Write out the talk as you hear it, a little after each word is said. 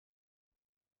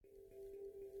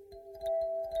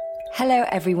Hello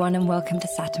everyone and welcome to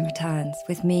Saturn Returns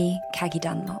with me, Caggie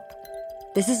Dunlop.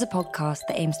 This is a podcast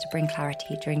that aims to bring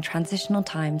clarity during transitional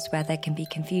times where there can be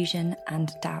confusion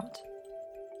and doubt.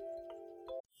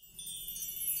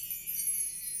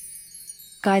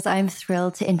 Guys, I'm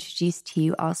thrilled to introduce to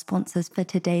you our sponsors for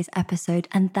today's episode,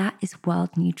 and that is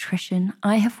World Nutrition.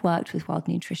 I have worked with World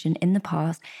Nutrition in the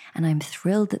past, and I'm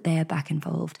thrilled that they are back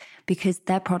involved because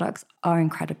their products are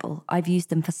incredible. I've used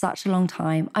them for such a long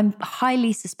time. I'm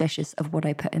highly suspicious of what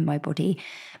I put in my body,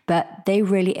 but they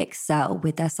really excel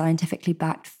with their scientifically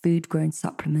backed food-grown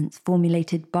supplements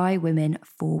formulated by women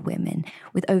for women.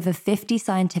 With over 50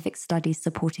 scientific studies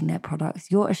supporting their products,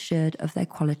 you're assured of their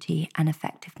quality and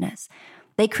effectiveness.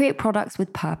 They create products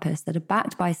with purpose that are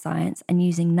backed by science and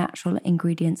using natural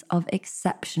ingredients of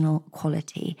exceptional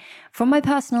quality. From my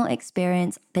personal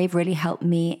experience, they've really helped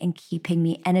me in keeping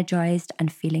me energized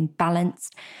and feeling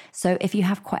balanced. So if you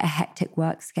have quite a hectic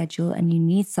work schedule and you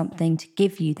need something to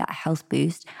give you that health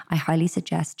boost, I highly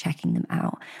suggest checking them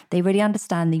out. They really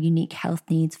understand the unique health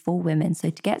needs for women. So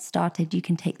to get started, you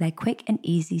can take their quick and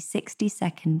easy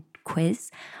 60-second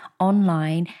quiz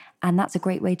online, and that's a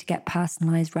great way to get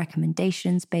personalized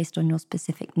recommendations based on your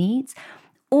specific needs.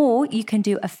 Or you can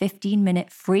do a 15-minute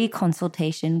free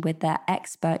consultation with their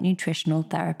expert nutritional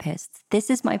therapists. This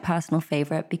is my personal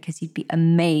favorite because you'd be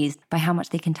amazed by how much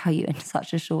they can tell you in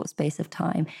such a short space of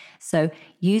time. So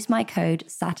use my code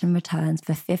SaturnReturns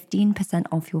for 15%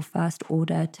 off your first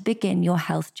order to begin your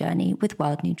health journey with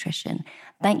World Nutrition.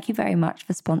 Thank you very much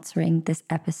for sponsoring this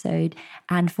episode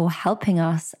and for helping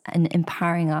us and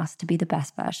empowering us to be the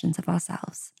best versions of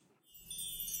ourselves.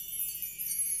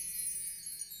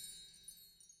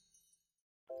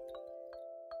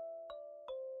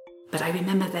 But I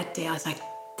remember that day, I was like,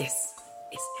 this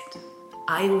is it.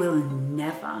 I will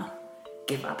never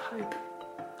give up hope.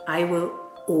 I will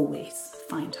always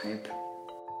find hope.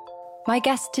 My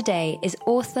guest today is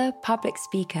author, public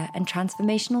speaker, and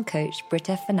transformational coach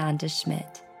Brita Fernandez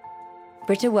Schmidt.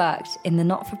 Brita worked in the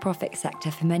not-for-profit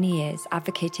sector for many years,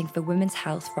 advocating for women's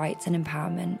health, rights, and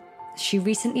empowerment. She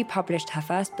recently published her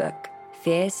first book,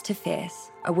 Fierce to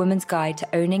Fierce, A Woman's Guide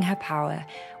to Owning Her Power,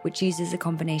 which uses a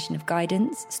combination of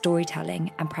guidance, storytelling,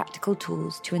 and practical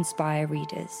tools to inspire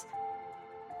readers.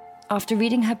 After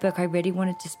reading her book, I really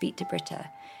wanted to speak to Brita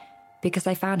because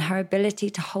I found her ability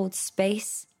to hold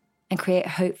space and create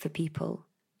hope for people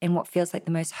in what feels like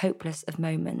the most hopeless of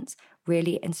moments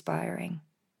really inspiring.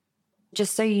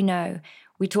 Just so you know,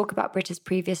 we talk about Brita's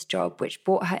previous job, which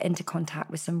brought her into contact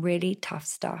with some really tough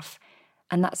stuff.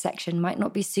 And that section might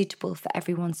not be suitable for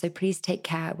everyone, so please take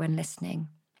care when listening.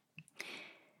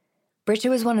 Brita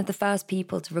was one of the first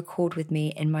people to record with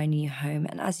me in my new home,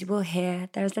 and as you will hear,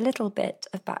 there is a little bit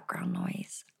of background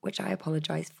noise, which I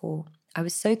apologise for. I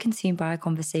was so consumed by our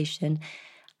conversation,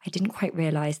 I didn't quite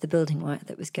realise the building work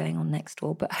that was going on next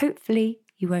door, but hopefully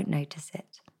you won't notice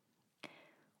it.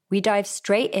 We dive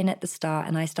straight in at the start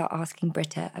and I start asking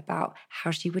Brita about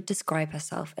how she would describe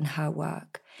herself and her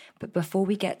work. But before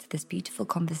we get to this beautiful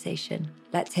conversation,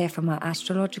 let's hear from our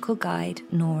astrological guide,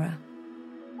 Nora.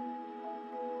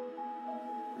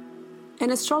 In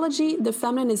astrology, the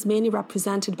feminine is mainly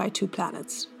represented by two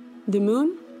planets, the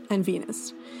Moon and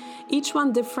Venus, each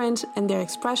one different in their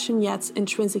expression yet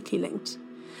intrinsically linked.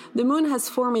 The Moon has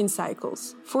 4 main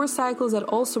cycles, 4 cycles that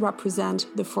also represent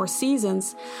the 4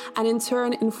 seasons and in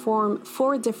turn inform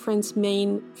 4 different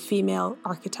main female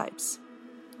archetypes.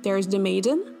 There is the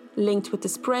Maiden, linked with the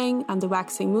spring and the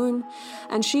waxing moon,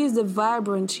 and she is the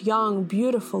vibrant, young,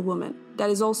 beautiful woman that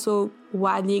is also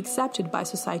widely accepted by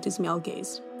society's male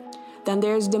gaze. Then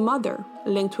there's the Mother,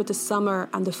 linked with the summer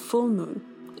and the full moon.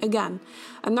 Again,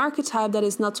 an archetype that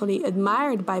is not only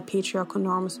admired by patriarchal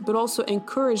norms, but also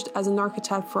encouraged as an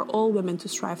archetype for all women to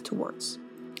strive towards.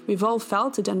 We've all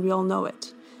felt it and we all know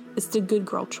it. It's the good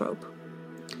girl trope.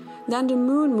 Then the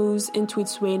Moon moves into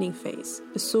its waning phase,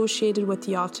 associated with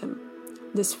the autumn.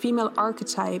 This female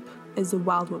archetype is the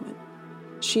wild woman.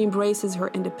 She embraces her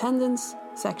independence,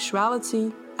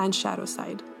 sexuality, and shadow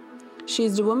side. She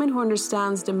is the woman who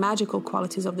understands the magical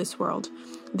qualities of this world,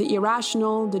 the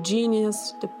irrational, the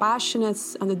genius, the passionate,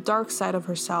 and the dark side of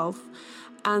herself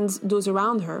and those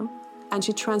around her, and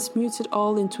she transmutes it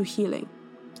all into healing.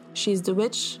 She is the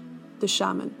witch, the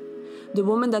shaman, the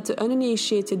woman that the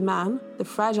uninitiated man, the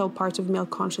fragile part of male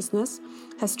consciousness,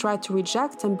 has tried to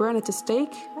reject and burn at the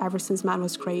stake ever since man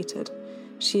was created.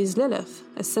 She is Lilith,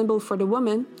 a symbol for the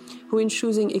woman who, in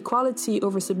choosing equality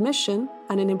over submission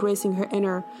and in embracing her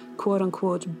inner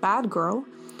quote-unquote bad girl,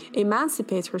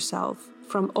 emancipates herself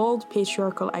from old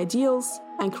patriarchal ideals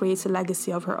and creates a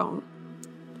legacy of her own.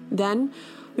 Then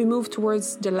we move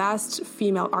towards the last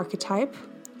female archetype,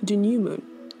 the new moon,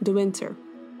 the winter.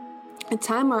 A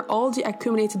time where all the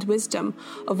accumulated wisdom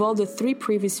of all the 3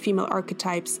 previous female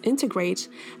archetypes integrate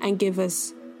and give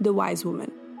us the wise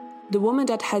woman. The woman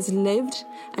that has lived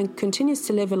and continues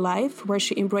to live a life where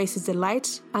she embraces the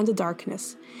light and the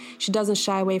darkness. She doesn't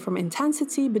shy away from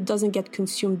intensity, but doesn't get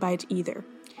consumed by it either.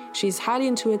 She is highly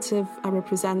intuitive and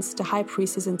represents the high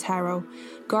priestess in tarot,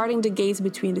 guarding the gates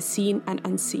between the seen and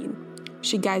unseen.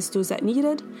 She guides those that need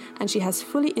it, and she has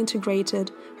fully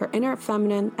integrated her inner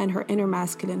feminine and her inner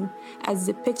masculine, as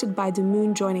depicted by the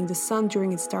moon joining the sun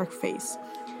during its dark phase.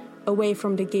 Away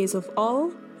from the gaze of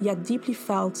all, yet deeply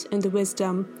felt in the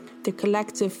wisdom the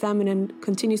collective feminine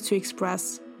continues to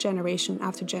express generation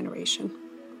after generation.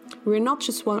 We're not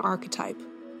just one archetype,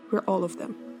 we're all of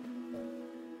them.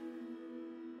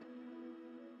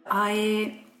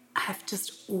 I have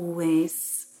just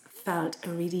always felt a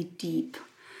really deep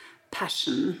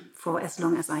passion for as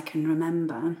long as I can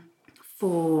remember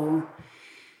for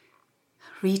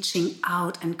reaching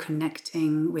out and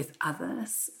connecting with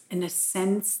others in a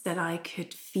sense that I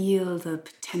could feel the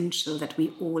potential that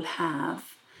we all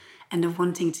have and of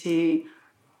wanting to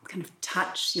kind of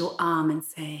touch your arm and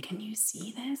say, can you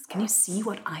see this? Can you see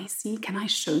what I see? Can I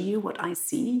show you what I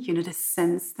see? You know, the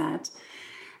sense that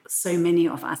so many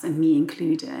of us, and me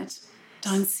included,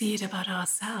 don't see it about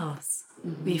ourselves.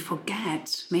 Mm-hmm. We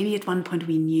forget. Maybe at one point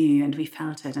we knew and we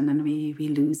felt it, and then we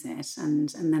lose it. And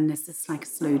then there's this like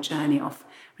slow journey of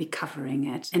recovering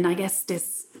it. And I guess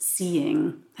this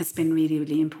seeing has been really,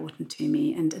 really important to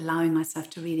me, and allowing myself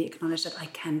to really acknowledge that I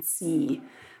can see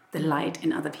the light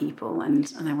in other people,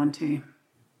 and I want to.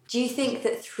 Do you think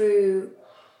that through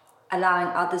allowing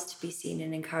others to be seen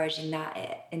and encouraging that,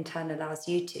 it in turn allows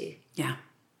you to? Yeah,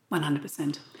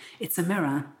 100%. It's a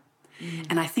mirror.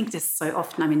 And I think this so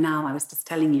often, I mean, now I was just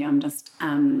telling you, I'm just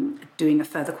doing a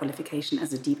further qualification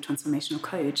as a deep transformational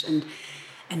coach.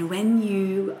 And when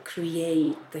you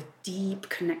create the deep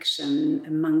connection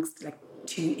amongst like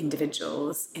 2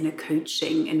 individuals in a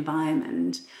coaching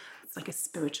environment, it's like a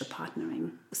spiritual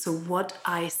partnering. So what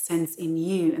I sense in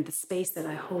you and the space that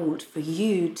I hold for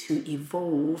you to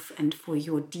evolve and for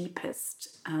your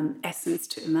deepest essence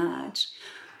to emerge,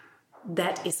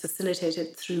 that is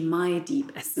facilitated through my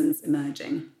deep essence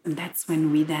emerging. And that's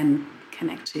when we then can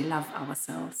actually love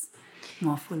ourselves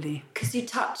more fully. Because you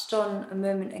touched on a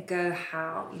moment ago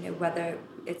how, you know, whether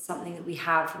it's something that we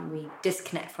have and we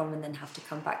disconnect from and then have to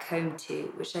come back home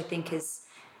to, which I think is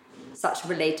such a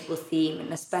relatable theme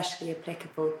and especially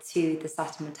applicable to the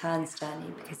Saturn returns journey,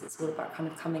 because it's all about kind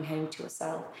of coming home to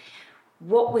yourself.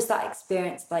 What was that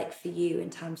experience like for you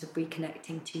in terms of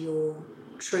reconnecting to your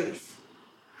truth?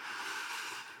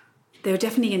 There were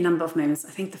definitely a number of moments. I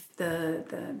think the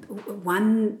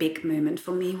one big moment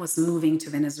for me was moving to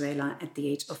Venezuela at the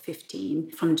age of 15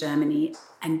 from Germany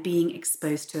and being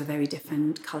exposed to a very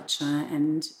different culture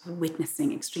and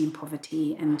witnessing extreme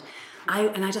poverty. And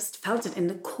I just felt it in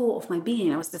the core of my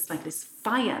being. I was just like this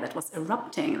fire that was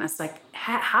erupting. And I was like,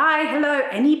 hi, hello,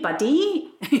 anybody?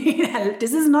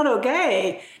 This is not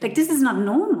okay. Like, this is not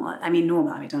normal. I mean,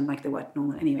 normal. I don't like the word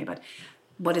normal anyway, but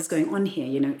what is going on here,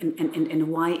 you know, and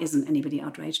why isn't anybody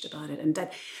outraged about it? And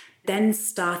that then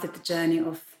started the journey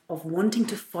of wanting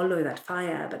to follow that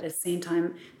fire, but at the same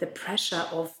time, the pressure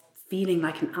of feeling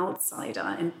like an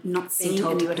outsider and not seeing being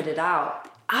told anybody. To put it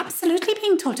out. Absolutely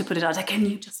being told to put it out. Like, can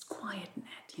you just quieten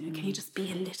it? You know, can you just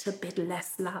be a little bit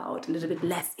less loud, a little bit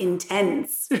less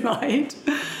intense, right?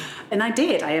 And I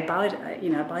did. I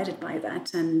abided by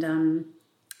that, and.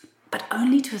 But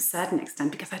only to a certain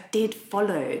extent, because I did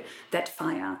follow that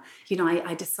fire. You know,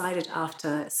 I decided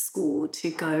after school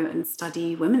to go and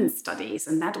study women's studies,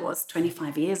 and that was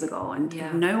 25 years ago, and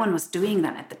no one was doing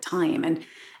that at the time. And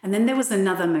then there was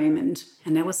another moment,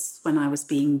 and that was when I was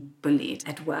being bullied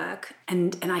at work,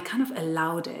 and I kind of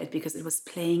allowed it because it was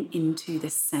playing into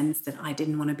this sense that I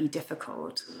didn't want to be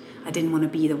difficult. I didn't want to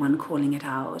be the one calling it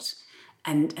out.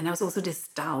 And there was also this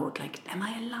doubt, like, am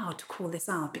I allowed to call this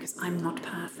out? Because I'm not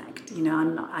perfect. You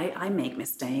know, I make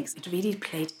mistakes. It really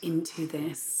played into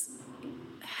this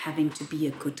having to be a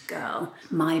good girl.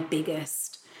 My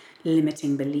biggest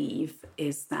limiting belief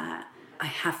is that I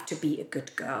have to be a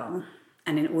good girl.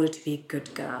 And in order to be a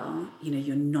good girl, you know,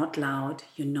 you're not loud,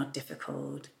 you're not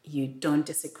difficult, you don't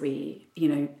disagree, you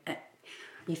know.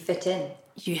 You fit in.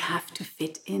 You have to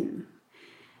fit in.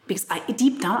 Because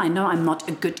deep down, I know I'm not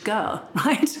a good girl,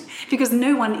 right? Because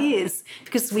no one is.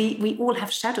 Because we all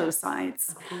have shadow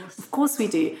sides. Of course we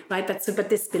do, right? But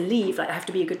this belief, like, I have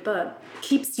to be a good bird,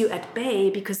 keeps you at bay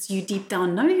because you deep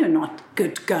down know you're not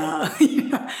good girl. You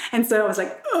know? And so I was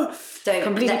like,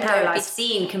 completely paralyzed. Don't be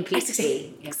seen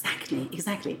completely.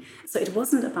 Exactly. So it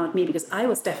wasn't about me, because I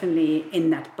was definitely in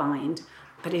that bind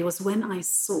But it was when I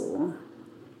saw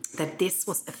that this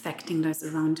was affecting those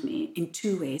around me in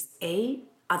two ways. A,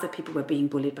 other people were being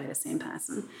bullied by the same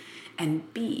person.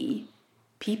 And B,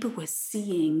 people were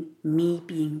seeing me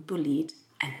being bullied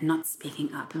and not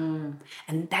speaking up.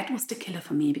 And that was the killer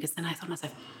for me, because then I thought to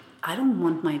myself, I don't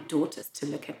want my daughters to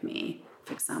look at me,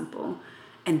 for example,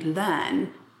 and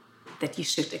learn that you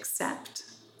should accept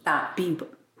that being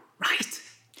right.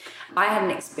 I had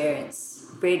an experience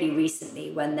really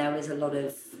recently when there was a lot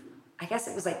of, I guess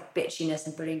it was like bitchiness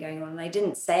and bullying going on, and I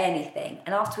didn't say anything.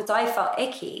 And afterwards I felt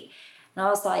icky. And I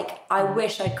was like, I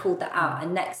wish I'd called that out,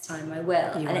 and next time I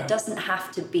will. It doesn't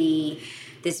have to be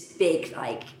this big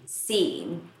like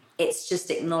scene. It's just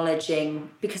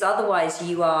acknowledging, because otherwise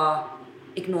you are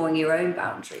ignoring your own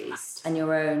boundaries and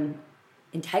your own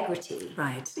integrity.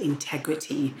 Right,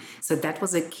 integrity. So that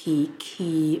was a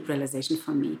key realization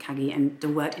for me, Kagi. And the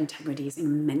word integrity is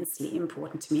immensely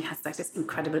important to me. It has like this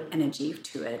incredible energy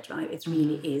to it, right? It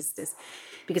really is this,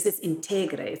 because it's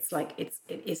integre. It's like it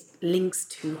links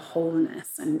to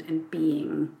wholeness and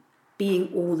being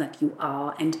all that you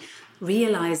are, and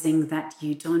realizing that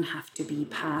you don't have to be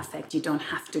perfect. You don't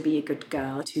have to be a good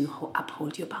girl to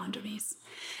uphold your boundaries,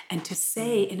 and to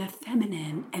say in a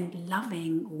feminine and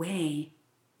loving way,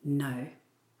 no,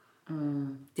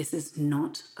 this is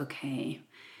not okay.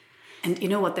 And you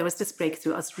know what? There was this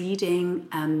breakthrough. I was reading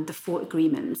the 4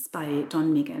 Agreements by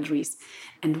Don Miguel Ruiz.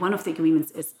 And one of the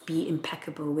agreements is be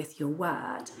impeccable with your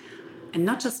word. And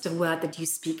not just the word that you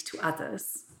speak to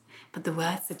others, but the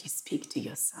words that you speak to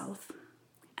yourself.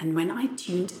 And when I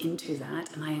tuned into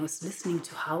that, and I was listening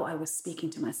to how I was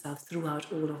speaking to myself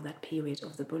throughout all of that period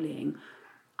of the bullying,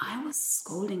 I was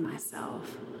scolding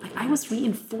myself. Like I was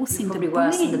reinforcing the bullying.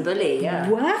 Worse than the bully, yeah.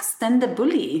 Worse than the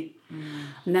bully.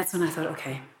 And that's when I thought,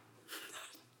 okay,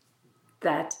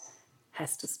 that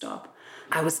has to stop.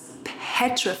 I was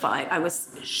petrified. I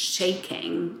was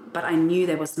shaking, but I knew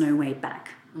there was no way back.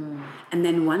 And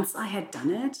then once I had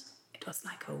done it, it was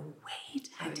like a weight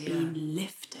had been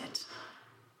lifted.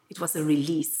 It was a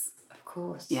release. Of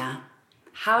course. Yeah.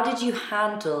 How did you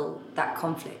handle that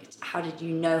conflict? How did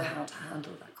you know how to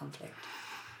handle that conflict?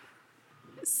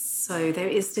 So there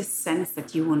is this sense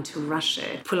that you want to rush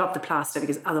it, pull up the plaster,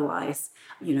 because otherwise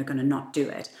you're going to not do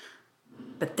it.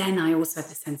 But then I also have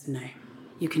the sense of, no,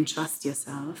 you can trust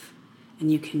yourself, and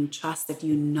you can trust that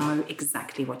you know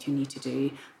exactly what you need to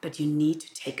do, but you need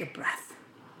to take a breath.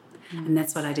 And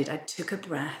that's what I did. I took a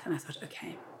breath and I thought,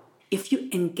 okay, if you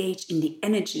engage in the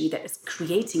energy that is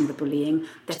creating the bullying,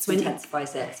 that's when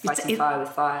intensifies it. It's fighting fire with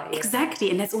fire. Yeah. Exactly.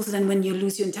 And that's also then when you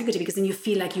lose your integrity, because then you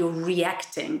feel like you're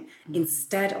reacting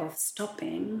instead of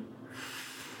stopping.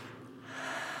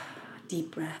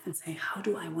 Deep breath and say, how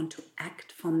do I want to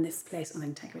act from this place of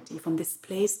integrity, from this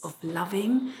place of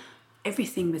loving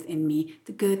everything within me,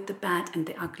 the good, the bad, and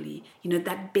the ugly.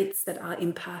 That bits that are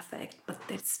imperfect, but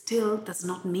that still does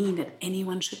not mean that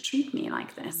anyone should treat me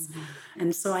like this.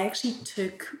 And so I actually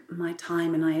took my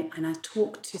time, and I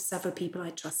talked to several people I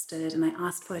trusted, and I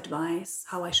asked for advice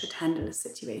how I should handle a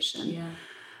situation. Yeah.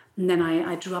 And then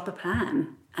I drew up a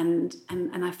plan, and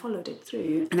I followed it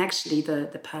through. And actually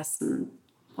the person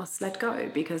was let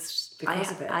go because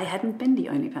of it. I hadn't been the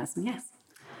only person, yes.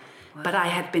 Wow. But I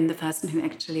had been the person who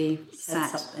actually said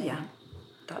something. Yeah.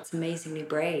 That's amazingly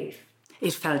brave.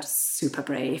 It felt super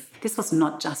brave. This was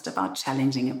not just about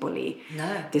challenging a bully.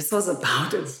 No. This was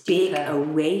about a big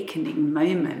awakening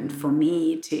moment for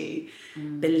me to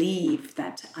believe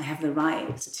that I have the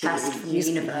right to test from the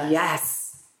universe.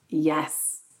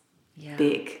 Yes. Yeah.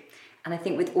 Big. And I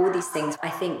think with all these things, I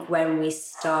think when we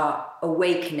start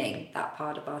awakening that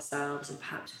part of ourselves and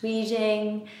perhaps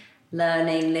reading,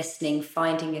 learning, listening,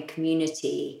 finding a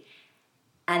community,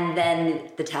 and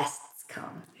then the tests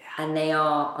come and they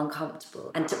are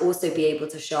uncomfortable. And to also be able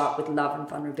to show up with love and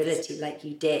vulnerability like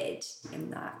you did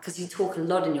in that, because you talk a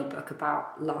lot in your book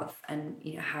about love and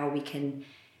how we can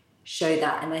show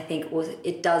that. And I think also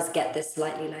it does get this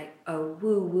slightly like, oh,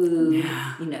 woo,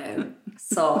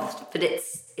 soft, but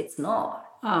it's not.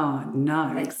 Oh,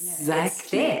 no, exactly. It's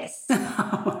fierce.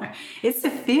 It's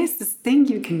the fiercest thing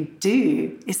you can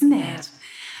do, isn't it?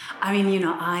 I mean,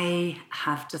 I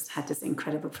have just had this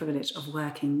incredible privilege of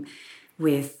working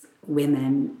with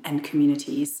women and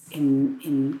communities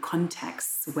in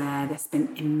contexts where there's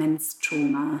been immense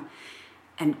trauma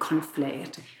and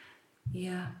conflict.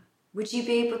 Yeah. Would you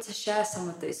be able to share some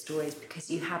of those stories,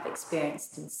 because you have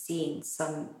experienced and seen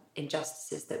some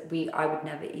injustices that I would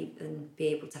never even be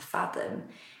able to fathom?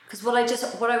 Because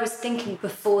what I was thinking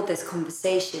before this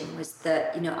conversation was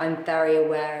that, I'm very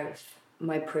aware of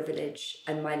my privilege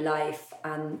and my life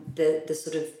and the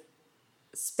sort of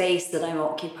space that I'm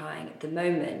occupying at the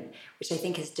moment, which I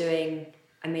think is doing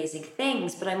amazing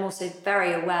things, but I'm also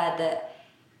very aware that,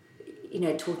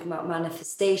 talking about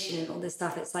manifestation and all this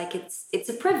stuff, it's like it's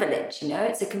a privilege,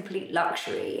 it's a complete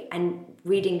luxury. And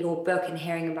reading your book and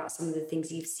hearing about some of the things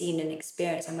you've seen and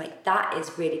experienced, I'm like, that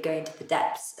is really going to the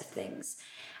depths of things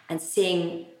and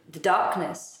seeing the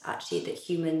darkness actually that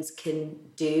humans can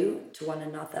do to one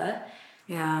another.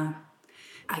 Yeah.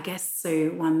 I guess so.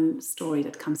 One story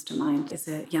that comes to mind is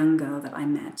a young girl that I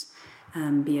met,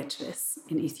 Beatrice,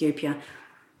 in Ethiopia.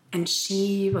 And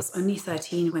she was only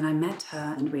 13 when I met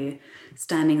her, and we're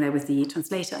standing there with the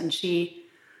translator, and she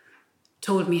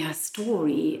told me her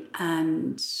story,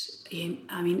 and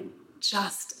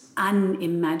just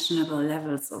unimaginable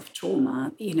levels of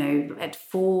trauma. At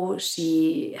 4,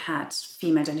 she had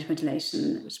female genital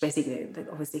mutilation, which basically,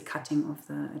 obviously, cutting of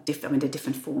the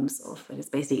different forms of it.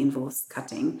 It basically involves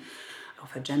cutting of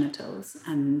her genitals,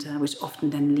 and which often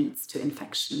then leads to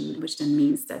infection, which then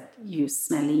means that you're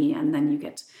smelly, and then you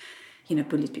get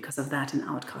bullied because of that and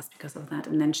outcast because of that.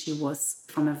 And then she was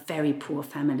from a very poor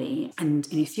family. And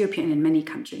in Ethiopia and in many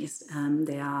countries,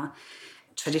 there are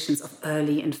traditions of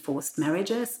early enforced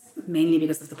marriages, mainly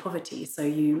because of the poverty. So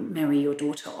you marry your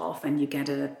daughter off and you get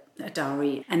a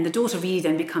dowry. And the daughter really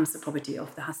then becomes the property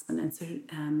of the husband. And so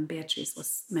Beatrice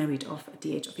was married off at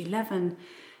the age of 11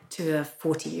 to a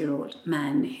 40-year-old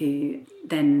man who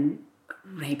then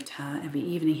raped her every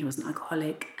evening. He was an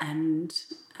alcoholic, and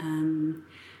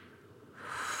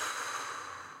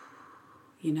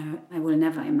I will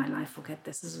never in my life forget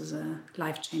this. This was a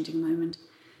life-changing moment,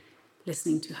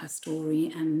 listening to her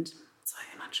story, and so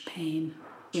much pain.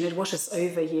 It washes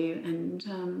over you, and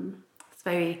it's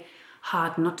very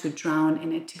hard not to drown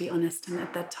in it, to be honest. And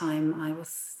at that time, I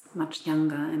was much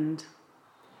younger, and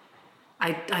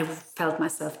I felt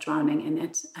myself drowning in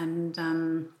it, and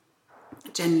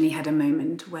generally had a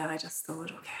moment where I just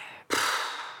thought, okay,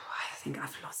 I think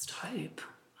I've lost hope.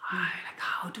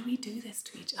 How do we do this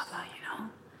to each other,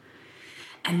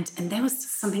 And there was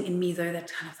something in me, though,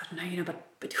 that kind of thought, no,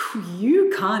 but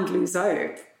you can't lose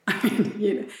hope.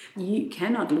 You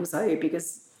cannot lose hope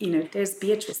because, there's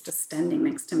Beatrice just standing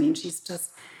next to me, and she's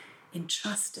just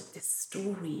entrusted this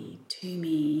story to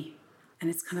me. And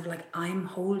it's kind of like I'm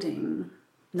holding...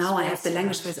 Now I have the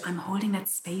language for it. I'm holding that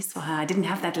space for her. I didn't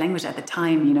have that language at the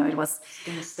time, it was... I was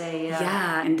going to say, yeah.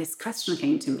 Yeah, and this question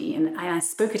came to me, and I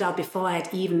spoke it out before I had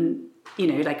even,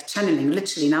 channeling.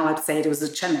 Literally, now I'd say it was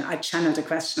a channel. I channeled a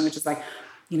question, which is like,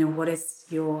 what is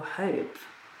your hope?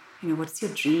 What's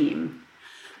your dream?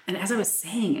 And as I was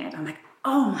saying it, I'm like,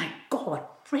 oh my God,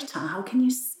 Brita, how can you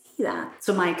see that?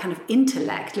 So my kind of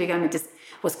intellect, just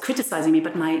was criticizing me,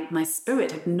 but my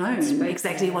spirit had known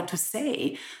exactly what to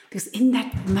say. Because in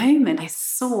that moment, I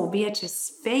saw Beatrice's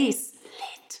face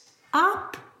lit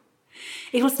up.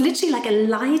 It was literally like a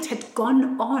light had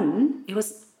gone on. It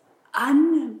was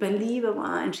unbelievable.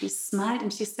 And she smiled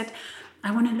and she said,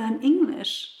 I want to learn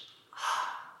English. Oh,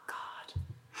 God.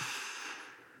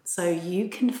 So you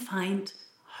can find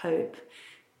hope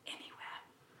anywhere.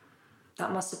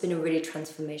 That must have been a really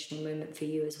transformational moment for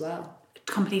you as well.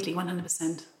 Completely,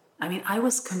 100%. I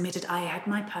was committed. I had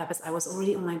my purpose. I was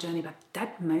already on my journey. But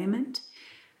that moment,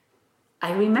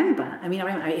 I remember.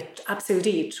 It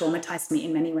absolutely traumatized me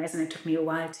in many ways. And it took me a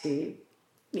while to,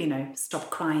 stop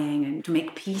crying and to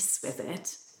make peace with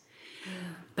it.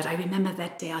 Yeah. But I remember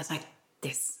that day, I was like,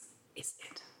 this is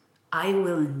it. I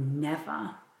will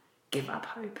never give up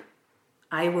hope.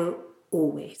 I will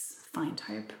always find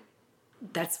hope.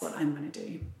 That's what I'm going to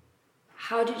do.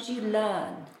 How did you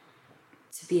learn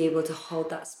to be able to hold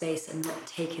that space and not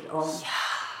take it on?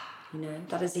 Yeah.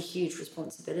 That is a huge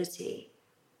responsibility.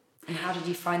 And how did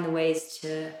you find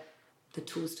the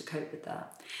tools to cope with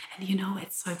that? And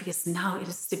it's so, because now it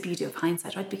is the beauty of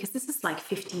hindsight, right? Because this is like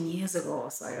 15 years ago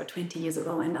or so, or 20 years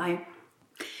ago. And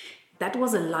that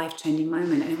was a life-changing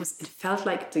moment. And it felt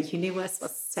like the universe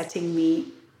was setting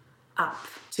me up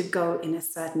to go in a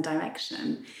certain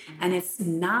direction. And it's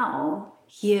now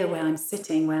here where I'm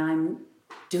sitting, where I'm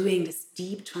doing this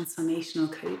deep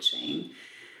transformational coaching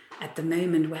at the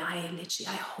moment, where I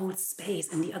hold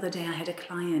space. And the other day I had a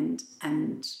client,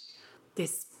 and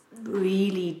this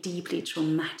really deeply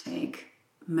traumatic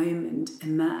moment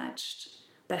emerged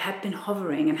that had been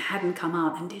hovering and hadn't come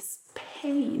out. And this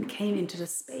pain came into the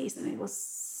space, and it was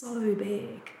so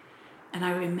big. And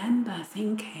I remember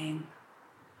thinking,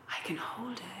 I can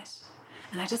hold it.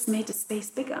 And I just made the space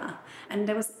bigger. And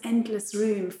there was endless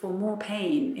room for more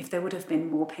pain, if there would have been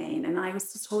more pain. And I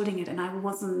was just holding it, and I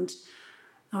wasn't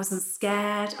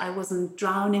scared. I wasn't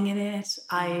drowning in it.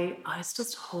 I was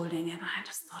just holding it. And I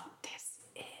just thought, this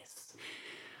is,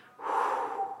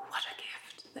 what a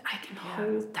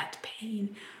hold that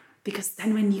pain. Because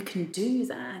then when you can do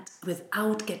that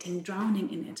without getting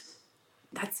drowning in it,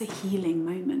 that's a healing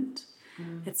moment.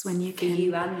 It's when you can... For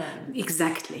you and them.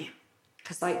 Exactly.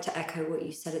 Because like to echo what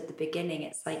you said at the beginning,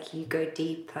 it's like you go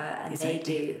deeper and they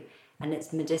do, and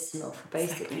it's medicinal for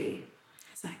both of you.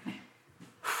 Exactly.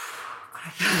 I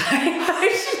feel very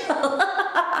emotional.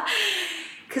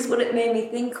 Because what it made me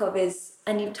think of is,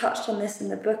 and you touched on this in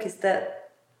the book, is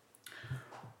that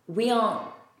we aren't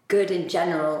good in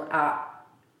general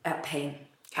at pain,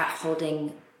 at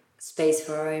holding space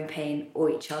for our own pain or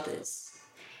each other's.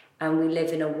 And we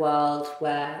live in a world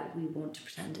where we want to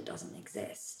pretend it doesn't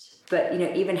exist. But, you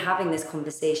know, even having this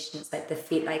conversation, it's like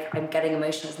like I'm getting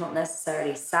emotional. It's not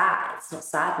necessarily sad. It's not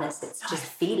sadness. It's just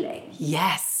feeling.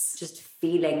 Yes. Just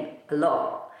feeling a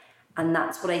lot. And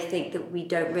that's what I think that we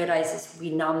don't realize is we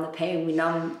numb the pain, we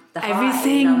numb the high,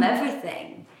 we numb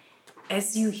everything.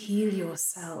 As you heal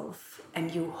yourself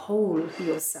and you whole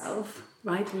yourself,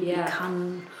 right? You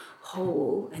become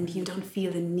whole and you don't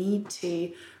feel the need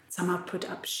to somehow put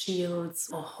up shields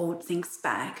or hold things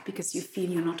back because you feel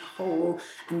you're not whole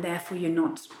and therefore you're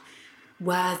not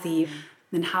worthy.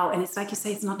 And it's like you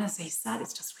say, it's not necessarily sad,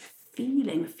 it's just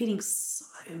we're feeling so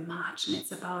much, and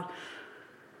it's about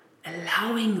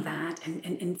allowing that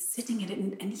and sitting in it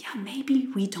and maybe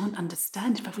we don't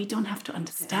understand it, but we don't have to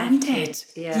understand it.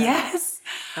 Yes.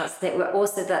 That's it. We're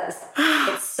also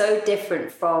it's so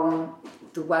different from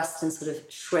the Western sort of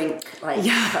shrink, kind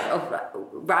of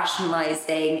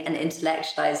rationalizing and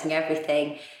intellectualizing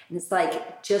everything. And it's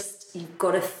like, just, you've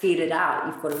got to feel it out.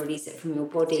 You've got to release it from your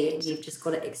body and you've just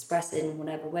got to express it in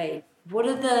whatever way. What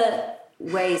are the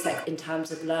ways, like in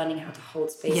terms of learning how to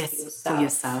hold space for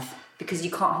yourself? Because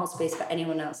you can't hold space for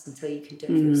anyone else until you can do it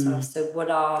for yourself. So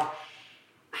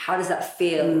how does that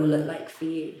feel or look like for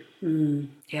you?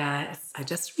 Yeah, I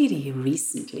just really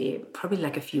recently, probably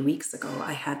like a few weeks ago,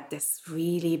 I had this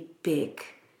really big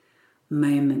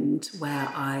moment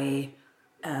where I,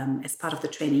 as part of the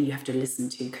training, you have to listen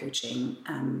to coaching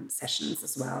sessions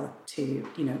as well to,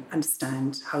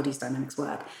 understand how these dynamics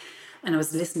work. And I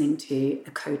was listening to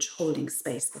a coach holding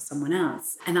space for someone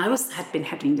else. And I had been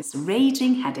having this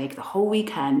raging headache the whole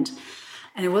weekend.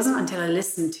 And it wasn't until I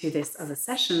listened to this other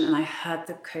session and I heard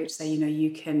the coach say,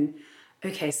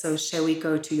 okay, so shall we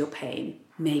go to your pain?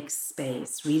 Make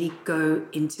space, really go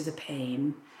into the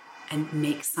pain and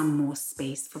make some more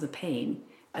space for the pain.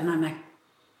 And I'm like,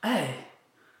 oh,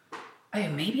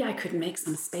 maybe I could make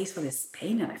some space for this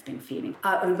pain that I've been feeling.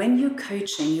 And when you're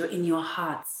coaching, you're in your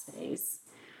heart space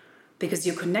because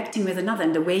you're connecting with another.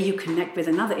 And the way you connect with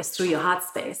another is through your heart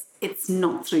space. It's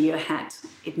not through your head.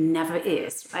 It never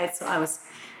is, right? So I was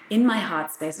in my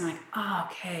heart space and I'm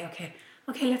like,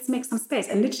 okay, let's make some space.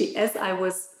 And literally, as I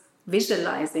was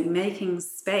visualizing making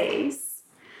space,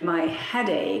 my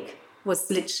headache was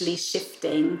literally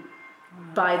shifting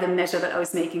by the measure that I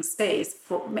was making space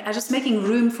for. I was just making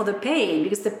room for the pain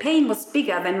because the pain was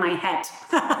bigger than my head.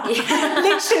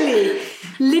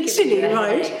 literally,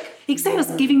 right? Exactly, it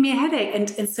was giving me a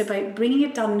headache. And so by bringing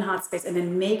it down in heart space and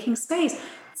then making space,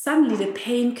 suddenly the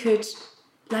pain could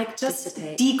just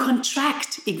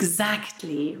decontract.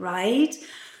 Exactly, right?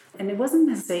 And it wasn't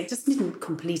necessarily, it just didn't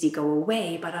completely go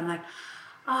away, but I'm like,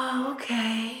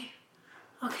 okay.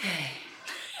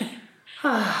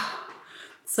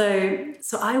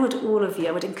 So I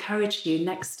would encourage you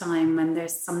next time when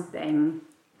there's something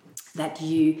that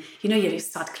you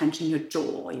start clenching your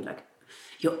jaw, or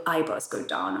your eyebrows go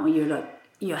down, or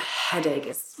your headache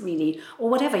is really, or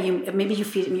whatever, maybe you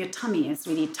feel in your tummy is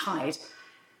really tight.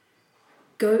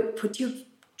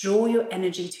 Draw your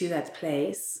energy to that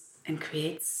place and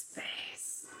create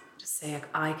space. Just say,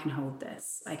 I can hold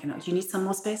this. You need some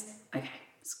more space? Okay,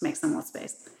 let's make some more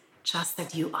space. Just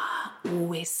that you are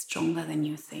always stronger than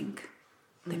you think.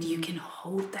 That you can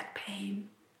hold that pain.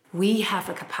 We have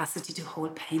a capacity to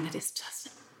hold pain that is just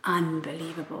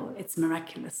unbelievable. It's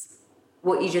miraculous.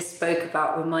 What you just spoke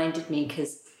about reminded me,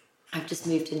 because I've just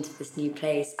moved into this new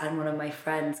place and one of my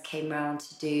friends came around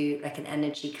to do like an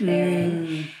energy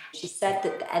clearing. She said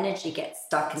that the energy gets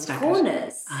stuck in the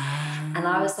corners. And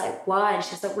I was like, why? And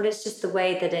she's like, well, it's just the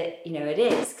way that it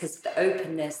is, because the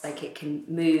openness, like it can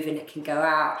move and it can go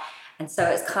out. And so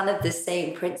it's kind of the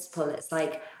same principle. It's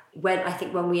like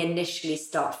when we initially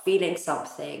start feeling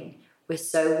something, we're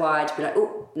so wired to be like,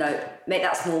 oh, no, make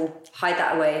that small, hide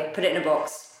that away, put it in a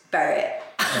box, bury it.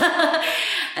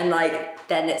 And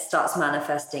then it starts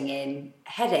manifesting in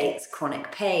headaches,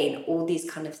 chronic pain, all these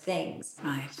kind of things.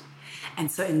 Right.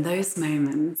 And so in those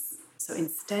moments,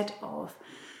 instead of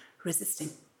resisting,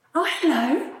 oh,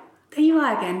 hello, there you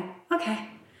are again. Okay,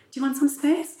 do you want some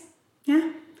space?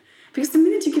 Yeah. Because the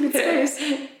minute you give it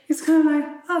space, it's kind of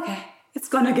like, okay, it's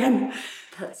gone again.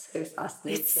 That's so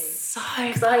fascinating. It's so...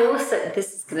 Because I also,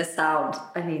 this is going to sound,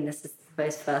 I mean, this is the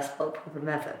most first world problem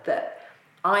ever, but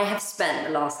I have spent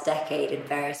the last decade in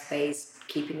various ways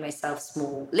keeping myself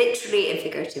small, literally and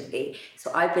figuratively.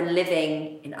 So I've been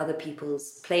living in other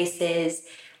people's places,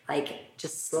 like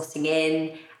just slotting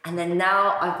in. And then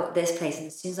now I've got this place. And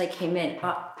as soon as I came in,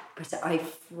 I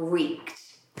freaked.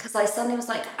 Because I suddenly was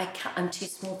like, I'm too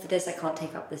small for this. I can't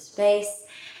take up this space.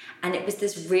 And it was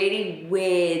this really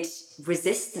weird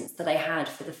resistance that I had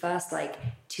for the first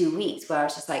 2 weeks, where I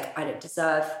was just like, I don't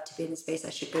deserve to be in this space.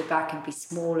 I should go back and be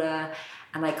smaller,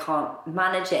 and I can't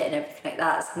manage it and everything like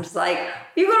that. So I'm just like,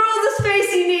 you've got all the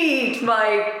space you need,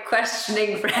 my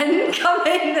questioning friend. Come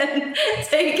in and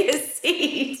take a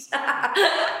seat.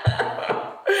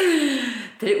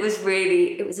 But it was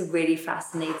a really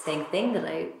fascinating thing that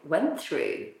I went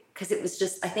through. Because it was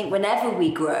just, I think whenever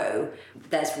we grow,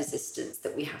 there's resistance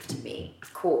that we have to meet.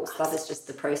 Of course, that is just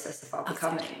the process of our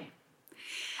becoming.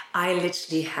 I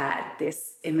literally had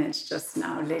this image just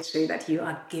now, literally, that you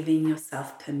are giving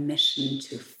yourself permission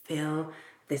to fill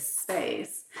this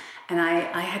space. And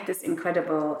I had this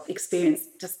incredible experience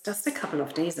just a couple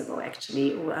of days ago,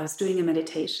 actually. I was doing a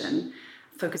meditation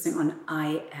focusing on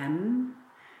I am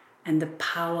and the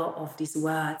power of these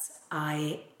words,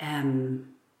 I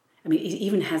am. I mean, it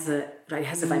even has a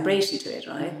vibration to it,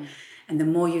 right? Mm. And the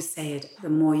more you say it, the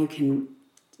more you can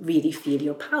really feel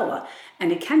your power.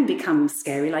 And it can become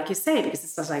scary, like you say, because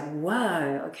it's just like,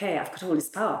 whoa, okay, I've got all this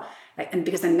power. And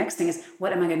because then the next thing is,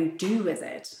 what am I going to do with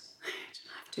it?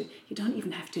 You don't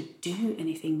even have to do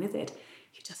anything with it.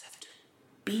 You just have to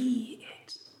be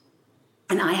it.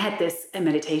 And I had this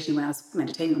meditation when I was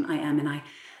meditating on I am,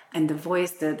 and the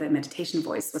voice, the meditation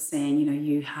voice was saying,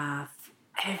 you have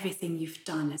everything you've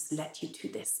done has led you to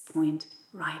this point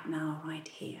right now, right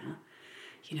here.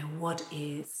 What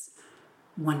is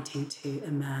wanting to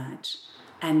emerge?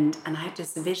 And I had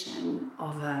this vision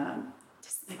of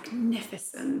this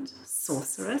magnificent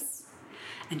sorceress.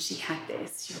 And she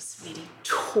was really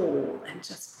tall and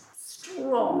just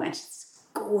strong and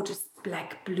just gorgeous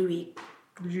black, bluey,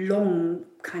 long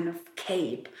kind of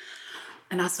cape.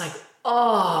 And I was like,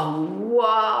 oh,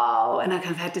 wow. And I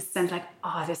kind of had this sense like,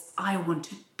 I want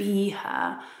to be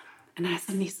her. And I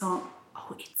suddenly thought,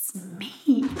 oh, it's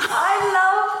me. I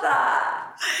love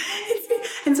that. It's me.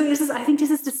 And so I think this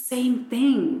is the same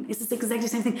thing. This is exactly the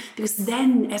same thing. Because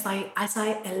then as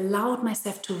I allowed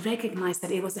myself to recognize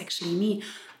that it was actually me,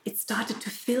 it started to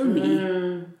fill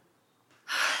me.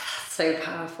 That's so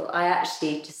powerful. I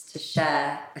actually, just to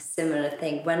share a similar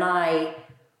thing, when I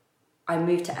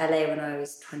moved to LA when I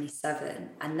was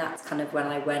 27, and that's kind of when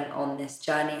I went on this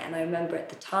journey. And I remember at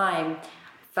the time,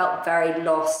 I felt very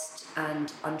lost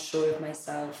and unsure of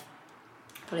myself.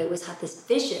 But I always had this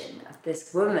vision of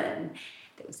this woman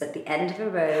that was at the end of a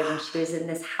road, and she was in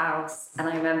this house. And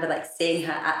I remember seeing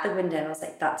her at the window, and I was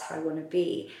like, that's how I want to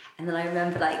be. And then I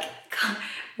remember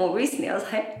more recently, I was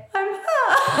like, I'm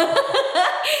her.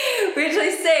 Which I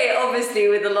say, obviously,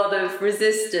 with a lot of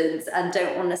resistance and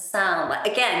don't want to sound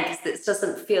again, because it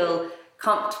doesn't feel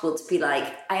comfortable to be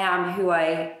like, I am who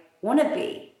I want to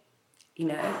be,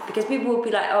 because people will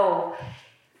be like, oh,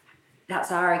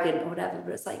 that's arrogant or whatever.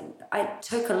 But it's like, I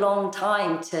took a long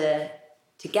time to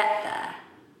get there.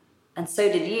 And so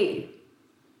did you.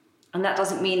 And that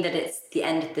doesn't mean that it's the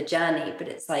end of the journey, but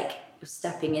it's like you're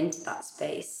stepping into that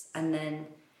space and then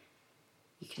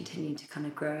you continue to kind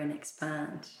of grow and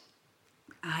expand.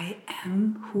 I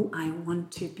am who I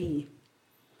want to be.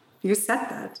 You said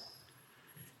that.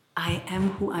 I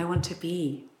am who I want to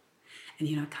be. And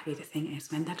Kagi, the thing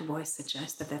is, when that voice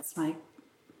suggests that's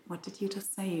what did you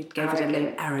just say? You gave it a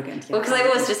name, arrogant. Well, because I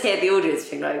always just hear the audience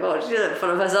being like, oh, she doesn't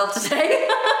full of herself today.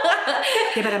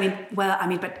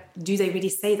 Yeah, but do they really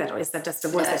say that? Or is that just the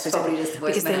voice? That's probably just the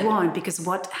voice. Because they won't. Because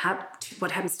what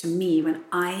happens to me when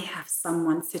I have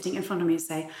someone sitting in front of me and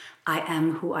say, I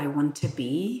am who I want to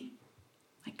be,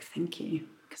 thank you.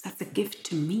 Because that's a gift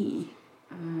to me.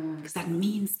 Because that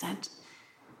means that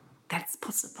that's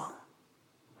possible.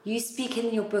 You speak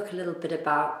in your book a little bit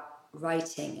about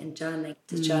writing and journaling.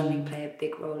 Does journaling play a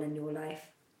big role in your life?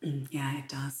 Yeah, it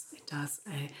does. It does.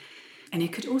 And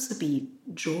it could also be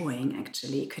drawing,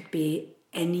 actually. It could be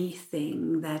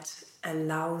anything that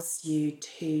allows you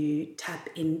to tap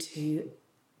into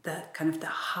the kind of the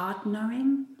heart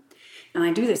knowing. And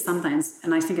I do this sometimes,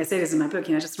 and I think I say this in my book,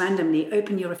 just randomly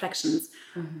open your reflections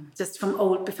just from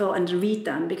old before and read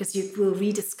them, because you will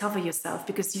rediscover yourself,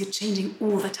 because you're changing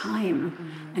all the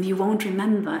time and you won't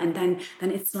remember. And then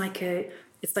it's like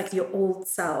your old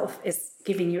self is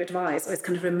giving you advice, or it's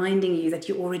kind of reminding you that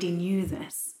you already knew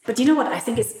this. But you know what I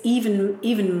think is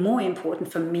even more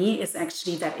important for me is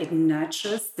actually that it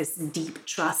nurtures this deep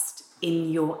trust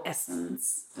in your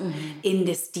essence, in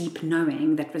this deep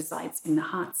knowing that resides in the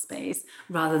heart space,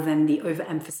 rather than the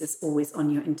overemphasis always on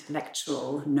your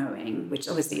intellectual knowing, which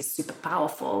obviously is super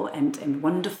powerful and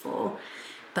wonderful.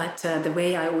 But the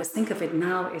way I always think of it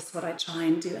now is what I try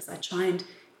and do is I try and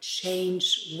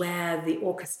change where the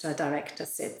orchestra director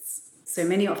sits. So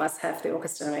many of us have the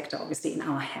orchestra director obviously in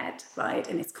our head, right?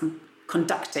 And it's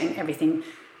conducting everything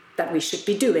that we should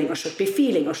be doing or should be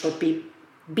feeling or should be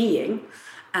being.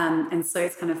 And so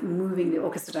it's kind of moving the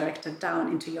orchestra director down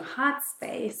into your heart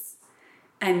space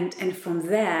and from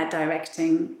there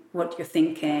directing what you're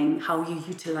thinking, how you're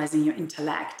utilizing your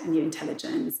intellect and your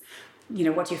intelligence,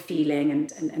 what you're feeling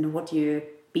and what you're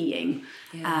being.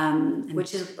 Yeah.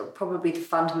 Which is probably the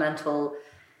fundamental,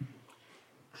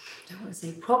 I don't want to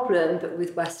say problem, but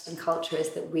with Western culture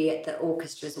is that the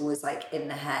orchestra is always like in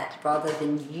the head rather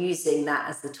than using that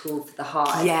as the tool for the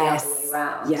heart. Yes. The other way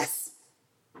around. Yes.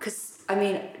 Because, I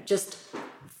mean, just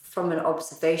from an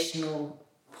observational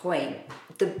point,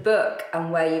 the book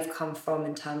and where you've come from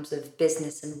in terms of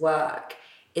business and work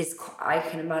is, I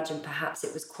can imagine perhaps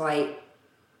it was quite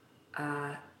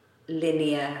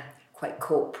linear, quite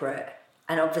corporate.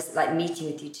 And obviously, like meeting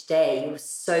with you today, you're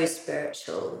so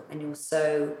spiritual and you're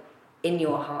so in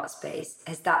your heart space.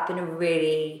 Has that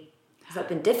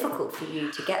been difficult for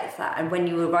you to get that? And when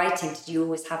you were writing, did you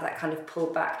always have that kind of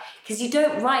pullback? Because you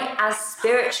don't write as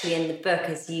spiritually in the book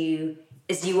as you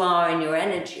are in your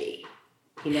energy,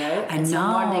 And so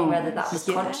I'm wondering whether that was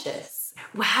conscious.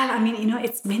 Well, I mean,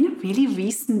 it's been a really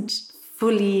recent,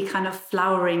 fully kind of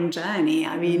flowering journey.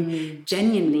 I mean,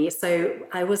 genuinely. So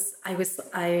I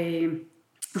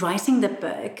writing the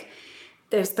book.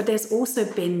 There's also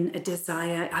been a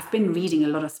desire. I've been reading a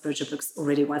lot of spiritual books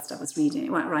already whilst I was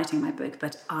writing my book.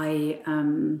 But I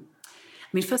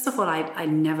mean, first of all, I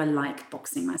never like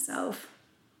boxing myself.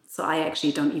 So I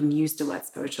actually don't even use the word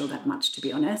spiritual that much, to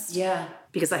be honest. Yeah.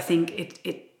 Because I think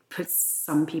it puts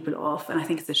some people off, and I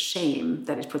think it's a shame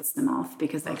that it puts them off.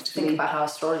 Because actually, think about how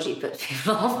astrology puts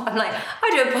people off. I'm like, I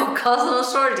do a podcast on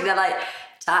astrology. They're like,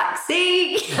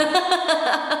 taxi.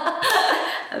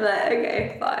 I'm like,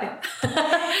 okay, fine. Do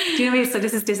you know what I mean? So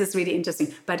this is really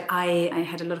interesting. But I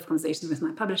had a lot of conversations with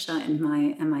my publisher and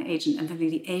my agent, and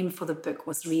the aim for the book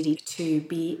was really to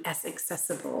be as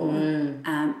accessible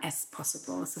as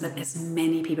possible, so that as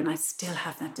many people, and I still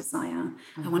have that desire,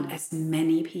 I want as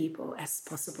many people as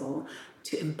possible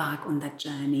to embark on that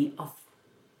journey of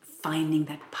finding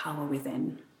that power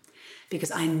within.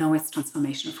 Because I know it's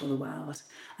transformational for the world.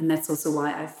 And that's also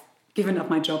why I've given up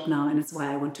my job now, and it's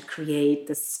why I want to create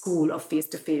the school of Fierce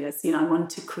to Fierce. I want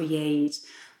to create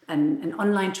an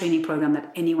online training program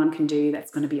that anyone can do that's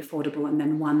going to be affordable, and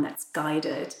then one that's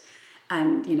guided.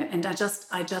 And, and I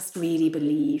just really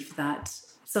believe that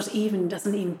it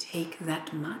doesn't even take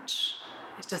that much.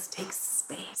 It just takes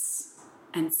space.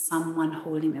 And someone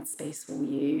holding that space for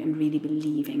you and really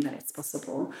believing that it's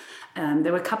possible.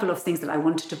 There were a couple of things that I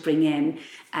wanted to bring in,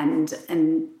 and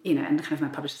kind of my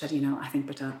publisher said, I think,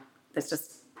 Brita, that's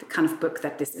just the kind of book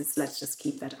that this is. Let's just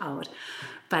keep that out.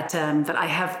 But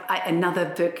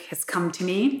another book has come to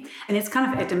me, and it's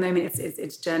kind of at the moment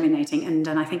it's germinating, and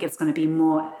I think it's going to be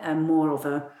more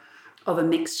of a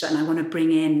mixture, and I want to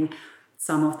bring in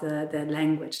some of the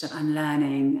language that I'm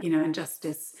learning, and just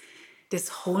this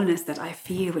wholeness that I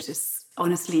feel, which is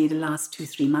honestly the last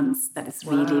 2-3 months that it's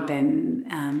really been...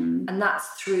 and that's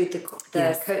through the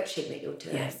yes. coaching that you're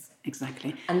doing. Yes,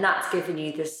 exactly. And that's given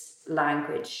you this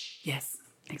language. Yes,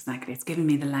 exactly. It's given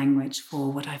me the language for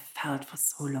what I've felt for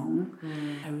so long.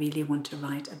 I really want to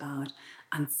write about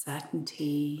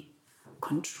uncertainty,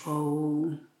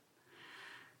 control,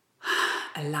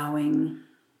 allowing,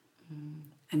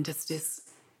 and just this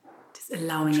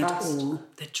allowing trust. It all,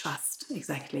 the trust,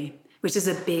 exactly. Which is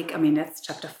a big, that's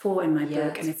chapter 4 in my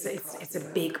book, and it's a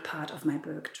big part of my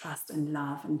book, trust and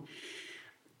love, and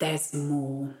there's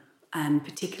more. And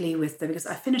particularly because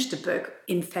I finished the book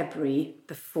in February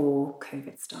before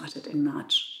COVID started in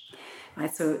March,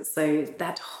 right? So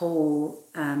that whole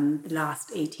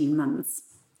last 18 months,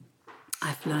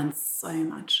 I've learned so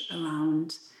much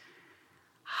around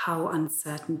how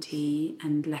uncertainty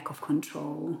and lack of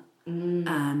control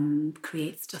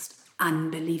creates just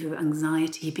unbelievable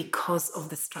anxiety because of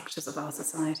the structures of our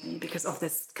society, because of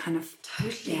this kind of...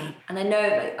 Totally. Yeah. And I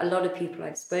know a lot of people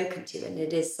I've spoken to, and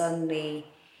it is suddenly,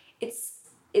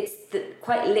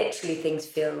 quite literally things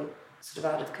feel sort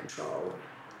of out of control,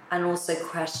 and also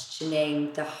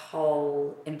questioning the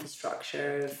whole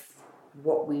infrastructure of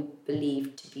what we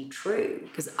believe to be true.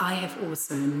 Because I have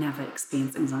also never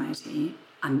experienced anxiety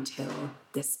until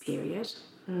this period.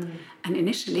 And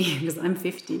initially, because I'm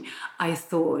 50, I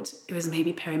thought it was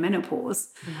maybe perimenopause.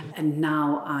 And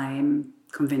now I'm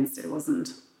convinced it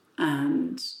wasn't.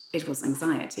 And it was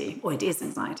anxiety, or it is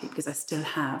anxiety, because I still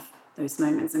have those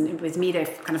moments. And with me, they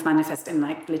kind of manifest in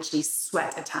like literally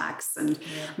sweat attacks and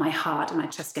my heart and my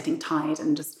chest getting tight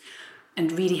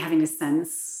and really having a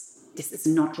sense, this is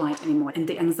not right anymore. And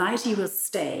the anxiety will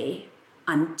stay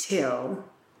until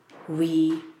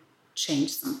we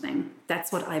change something.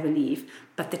 That's what I believe.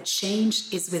 But the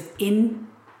change is within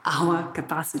our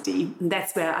capacity. And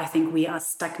that's where I think we are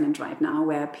stagnant right now,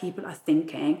 where people are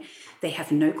thinking they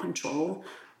have no control.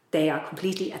 They are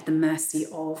completely at the mercy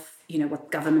of,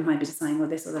 what government might be deciding, or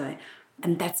this or that.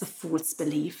 And that's a false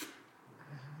belief.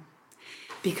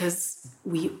 Because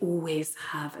we always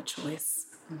have a choice.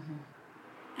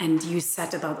 And you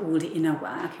said about all the inner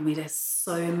work, there's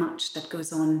so much that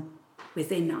goes on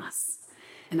within us.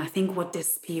 And I think what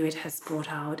this period has brought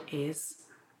out is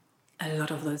a lot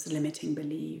of those limiting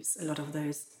beliefs, a lot of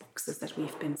those boxes that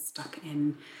we've been stuck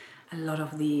in, a lot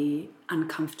of the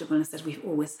uncomfortableness that we've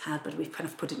always had, but we've kind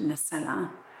of put it in a cellar.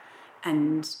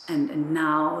 And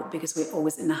now, because we're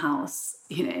always in the house,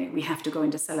 we have to go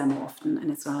into cellar more often, and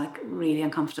it's like really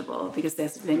uncomfortable because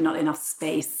there's not enough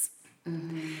space.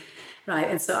 Right,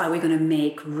 and so are we going to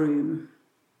make room?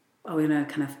 Are we going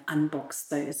to kind of unbox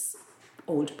those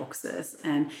old boxes?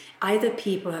 And either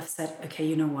people have said, okay,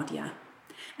 you know what, yeah.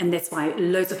 And that's why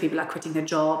loads of people are quitting their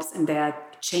jobs and they're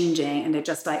changing and they're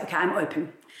just like, okay, I'm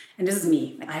open. And this is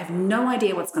me. I have no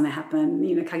idea what's going to happen.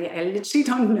 I literally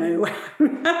don't know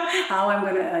how I'm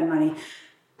going to earn money.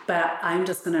 But I'm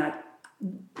just going to,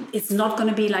 it's not going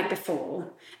to be like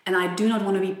before. And I do not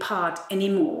want to be part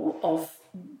anymore of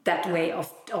that way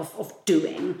of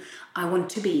doing. I want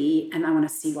to be, and I want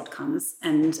to see what comes.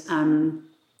 And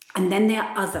then there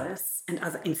are others and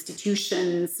other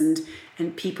institutions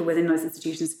and people within those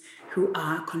institutions who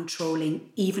are controlling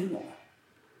even more.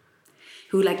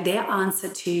 Who, like, their answer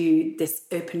to this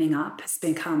opening up has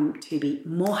become to be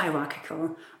more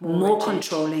hierarchical, more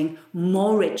controlling,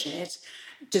 more rigid.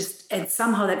 And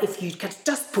somehow that if you could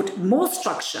just put more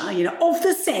structure, of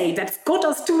the same that's got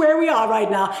us to where we are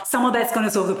right now, somehow that's going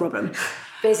to solve the problem.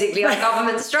 Basically, our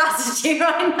government strategy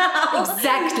right now.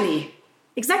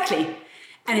 Exactly.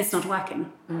 And it's not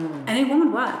working. And it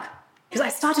won't work. Because I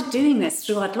started doing this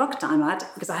throughout lockdown,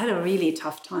 because I had a really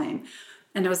tough time.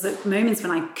 And there was the moments when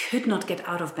I could not get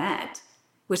out of bed,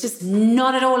 which is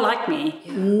not at all like me.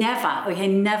 Yeah.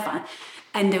 Never.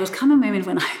 And there was come a moment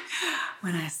when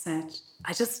I said,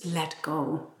 I just let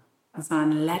go. And so I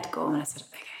let go, and I said,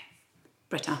 okay,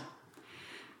 Brita,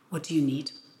 what do you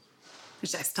need?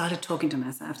 Which I started talking to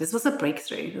myself. This was a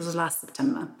breakthrough. This was last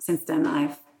September. Since then,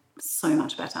 I've so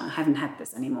much better. I haven't had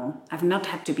this anymore. I've not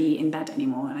had to be in bed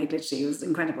anymore. It was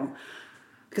incredible.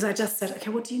 Because I just said, okay,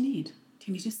 what do you need? Do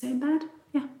you need to stay in bed?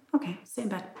 Yeah, okay, stay in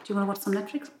bed. Do you want to watch some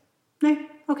Netflix? No?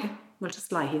 Okay, we'll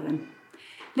just lie here then.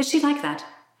 Literally like that.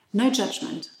 No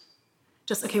judgment.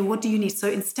 Just, okay, what do you need? So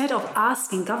instead of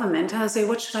asking government, I say,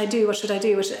 what should I do?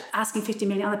 Asking 50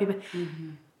 million other people,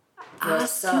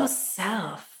 ask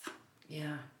yourself.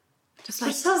 Yeah. Just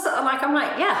like... I'm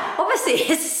like, yeah, obviously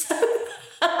it's so...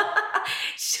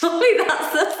 Surely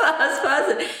that's the first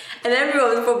person. And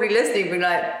everyone was probably listening being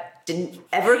like, didn't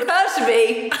ever occur to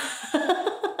me.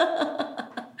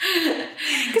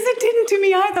 Because it didn't to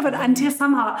me either, but until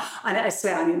somehow, and I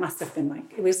swear, it must have been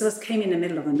like, it just came in the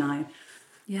middle of the night.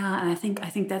 Yeah, and I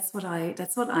think that's what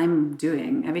I'm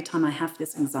doing. Every time I have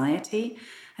this anxiety,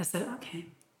 I said, okay,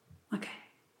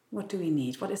 what do we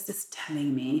need? What is this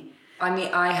telling me?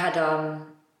 I had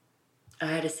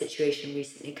a situation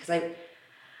recently because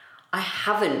I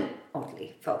haven't,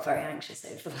 oddly, felt very anxious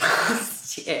over the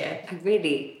last year. I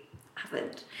really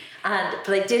haven't. But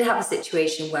I did have a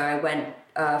situation where I went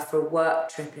for a work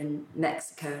trip in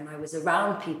Mexico, and I was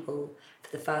around people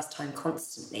for the first time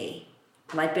constantly.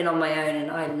 And I'd been on my own, and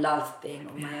I love being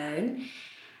on my own.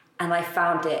 And I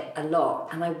found it a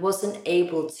lot. And I wasn't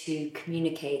able to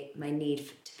communicate my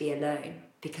need to be alone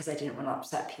because I didn't want to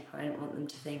upset people. I didn't want them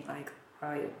to think like,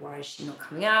 why is she not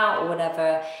coming out or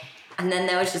whatever. And then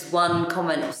there was just one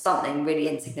comment or something really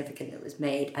insignificant that was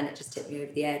made, and it just tipped me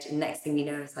over the edge. And next thing you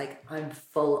know, it's like I'm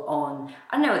full on.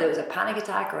 I don't know whether it was a panic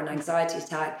attack or an anxiety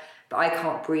attack, but I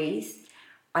can't breathe.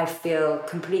 I feel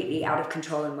completely out of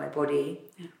control in my body.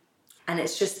 Yeah. And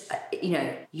it's just, you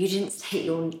didn't state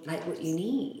what you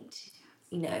need,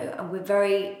 and we're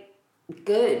very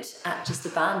good at just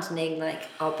abandoning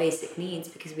our basic needs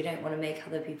because we don't want to make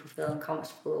other people feel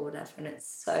uncomfortable or whatever. And it's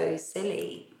so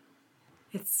silly.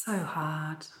 It's so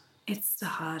hard. It's the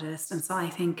hardest. And so I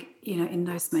think, in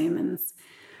those moments,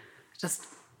 just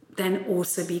then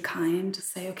also be kind to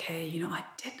say, okay, you know,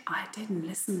 I didn't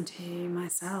listen to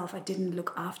myself. I didn't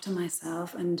look after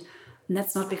myself. And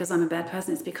that's not because I'm a bad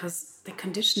person. It's because the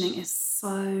conditioning is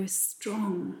so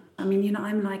strong. I mean, you know,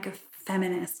 I'm like a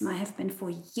feminist, and I have been for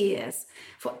years,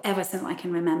 forever since I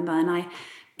can remember.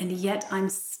 And yet I'm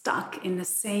stuck in the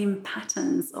same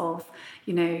patterns of,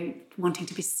 you know, wanting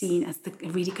to be seen as a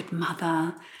really good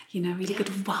mother, you know, really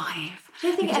good wife. I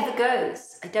don't think it ever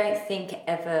goes. I don't think it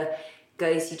ever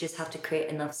goes. You just have to create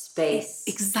enough space.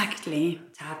 Exactly.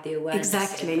 To have the awareness.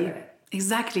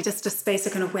 Exactly. Just a space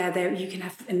kind of where you can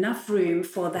have enough room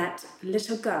for that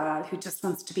little girl who just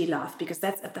wants to be loved, because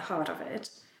that's at the heart of it.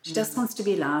 She just wants to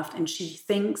be loved, and she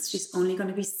thinks she's only going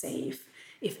to be safe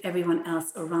if everyone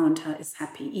else around her is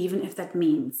happy, even if that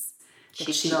means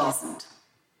that she isn't.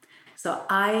 So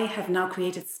I have now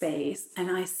created space, and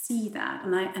I see that,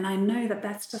 and I know that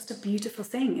that's just a beautiful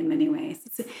thing in many ways.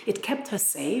 It kept her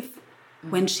safe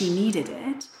when she needed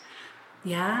it,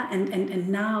 yeah, and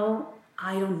now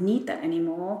I don't need that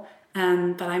anymore.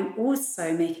 But I'm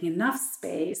also making enough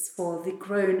space for the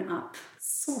grown-up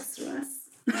sorceress.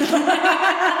 I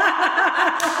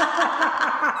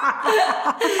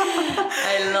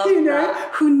love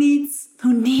that. Who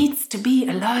needs to be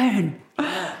alone,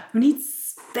 who needs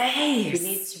space, who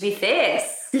needs to be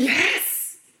fierce.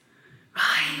 Yes,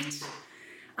 right.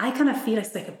 I kind of feel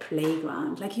it's like a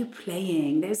playground, like you're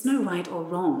playing. There's no right or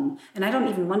wrong, and I don't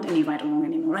even want any right or wrong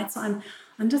anymore, right? So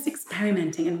I'm just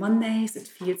experimenting, and one day it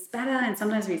feels better, and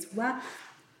sometimes it feels well.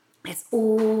 It's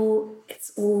all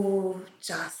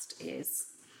just is,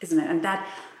 isn't it? And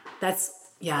that's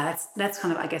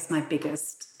kind of, I guess, my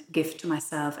biggest gift to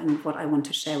myself, and what I want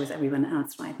to share with everyone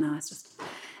else right now is just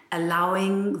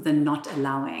allowing the not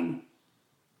allowing.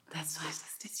 That's why it's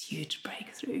this huge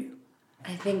breakthrough.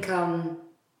 I think a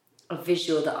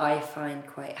visual that I find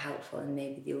quite helpful, and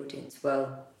maybe the audience will,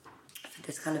 for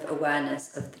this kind of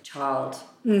awareness of the child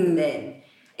within.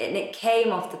 And it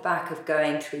came off the back of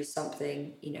going through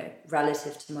something, you know,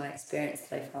 relative to my experience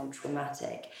that I found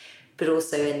traumatic. But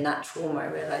also in that trauma, I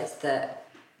realised that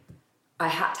I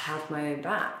had to have my own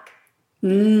back.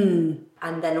 And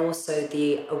then also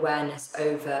the awareness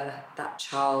over that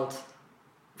child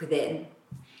within.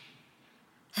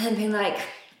 And being like,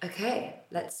 okay,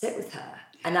 let's sit with her.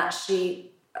 And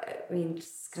actually, I mean,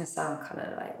 it's going to sound kind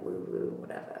of like woo-woo,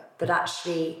 whatever, but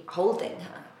actually holding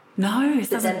her. No,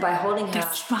 but then by holding her,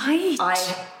 that's right.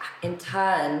 I, in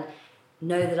turn,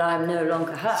 know that I'm no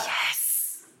longer her.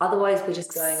 Yes. Otherwise, we're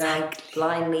just going around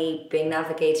blindly being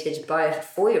navigated by a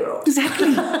 4-year-old.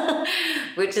 Exactly.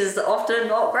 Which is often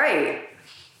not great.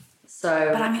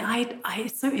 So, but I mean,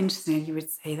 it's so interesting you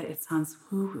would say that it sounds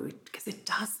woo-woo, because it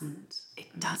doesn't.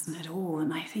 It doesn't at all.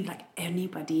 And I think like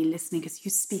anybody listening, because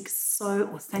you speak so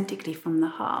authentically from the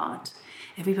heart,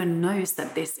 everyone knows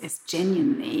that this is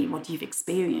genuinely what you've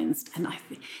experienced. And I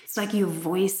think it's like you're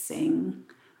voicing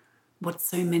what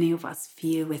so many of us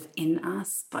feel within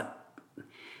us, but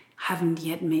haven't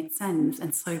yet made sense.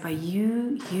 And so by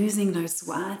you using those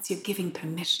words, you're giving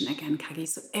permission again, Kagi.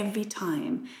 So every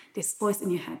time this voice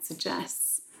in your head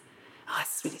suggests, oh,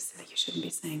 it's really silly, you shouldn't be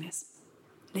saying this,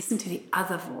 listen to the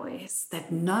other voice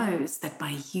that knows that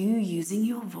by you using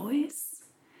your voice,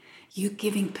 you're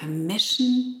giving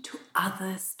permission to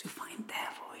others to find their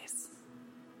voice.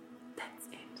 That's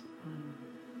it.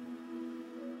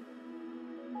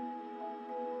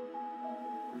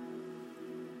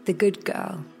 The good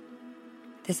girl.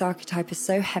 This archetype is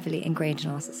so heavily ingrained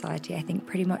in our society. I think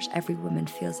pretty much every woman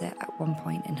feels it at one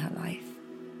point in her life.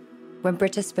 When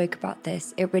Brita spoke about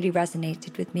this, it really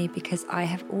resonated with me because I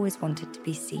have always wanted to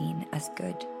be seen as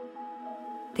good.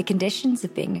 The conditions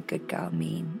of being a good girl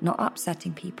mean not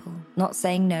upsetting people, not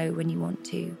saying no when you want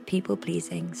to,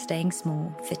 people-pleasing, staying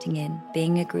small, fitting in,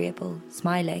 being agreeable,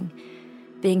 smiling,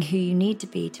 being who you need to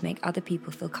be to make other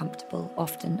people feel comfortable,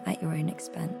 often at your own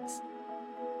expense.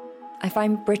 I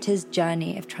find Brita's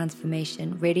journey of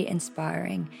transformation really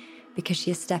inspiring because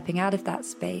she is stepping out of that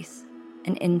space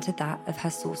and into that of her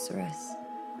sorceress.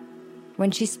 When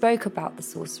she spoke about the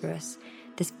sorceress,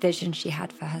 this vision she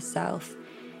had for herself,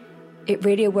 it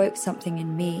really awoke something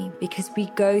in me because we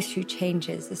go through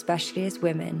changes, especially as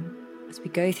women, as we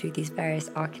go through these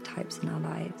various archetypes in our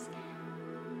lives.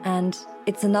 And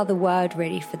it's another word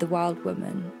really for the wild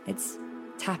woman. It's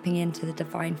tapping into the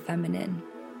divine feminine.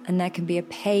 And there can be a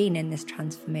pain in this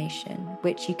transformation,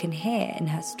 which you can hear in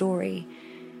her story,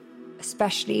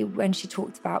 especially when she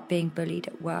talked about being bullied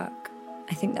at work.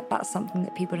 I think that that's something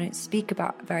that people don't speak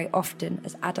about very often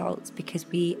as adults because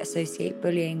we associate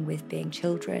bullying with being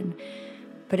children.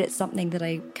 But it's something that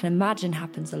I can imagine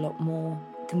happens a lot more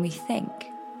than we think.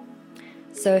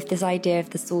 So if this idea of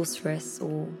the sorceress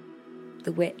or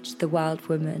the witch, the wild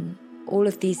woman, all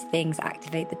of these things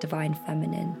activate the divine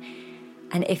feminine,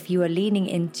 and if you are leaning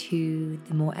into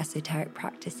the more esoteric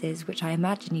practices, which I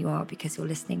imagine you are because you're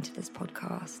listening to this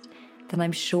podcast, then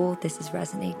I'm sure this is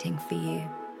resonating for you.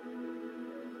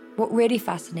 What really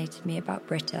fascinated me about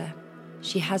Brita,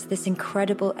 she has this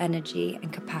incredible energy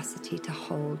and capacity to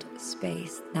hold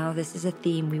space. Now, this is a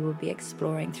theme we will be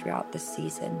exploring throughout this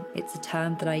season. It's a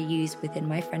term that I use within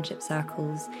my friendship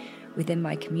circles, within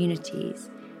my communities.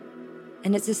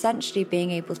 And it's essentially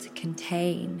being able to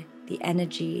contain the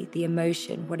energy, the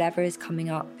emotion, whatever is coming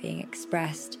up, being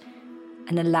expressed,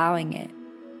 and allowing it,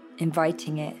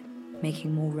 inviting it,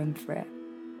 making more room for it.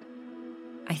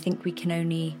 I think we can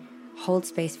only hold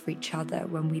space for each other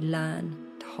when we learn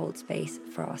to hold space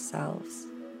for ourselves.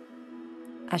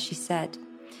 As she said,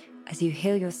 as you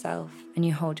heal yourself and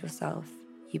you hold yourself,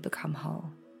 you become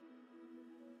whole.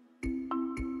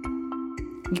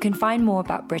 You can find more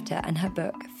about Brita and her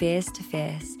book, Fears to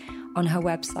Fierce, on her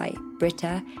website,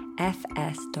 britafs.com,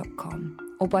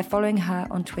 or by following her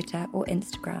on Twitter or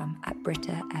Instagram at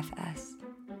britafs.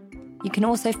 You can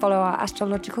also follow our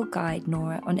astrological guide,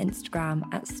 Nora, on Instagram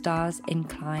at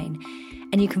starsincline,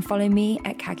 and you can follow me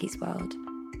at Kagi's World.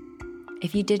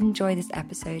 If you did enjoy this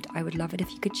episode, I would love it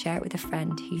if you could share it with a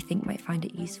friend who you think might find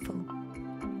it useful.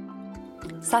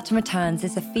 Saturn Returns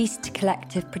is a Feast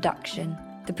Collective production.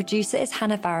 The producer is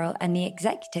Hannah Farrell and the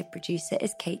executive producer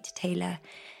is Kate Taylor.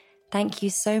 Thank you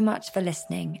so much for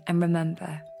listening, and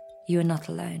remember, you are not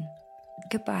alone.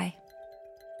 Goodbye.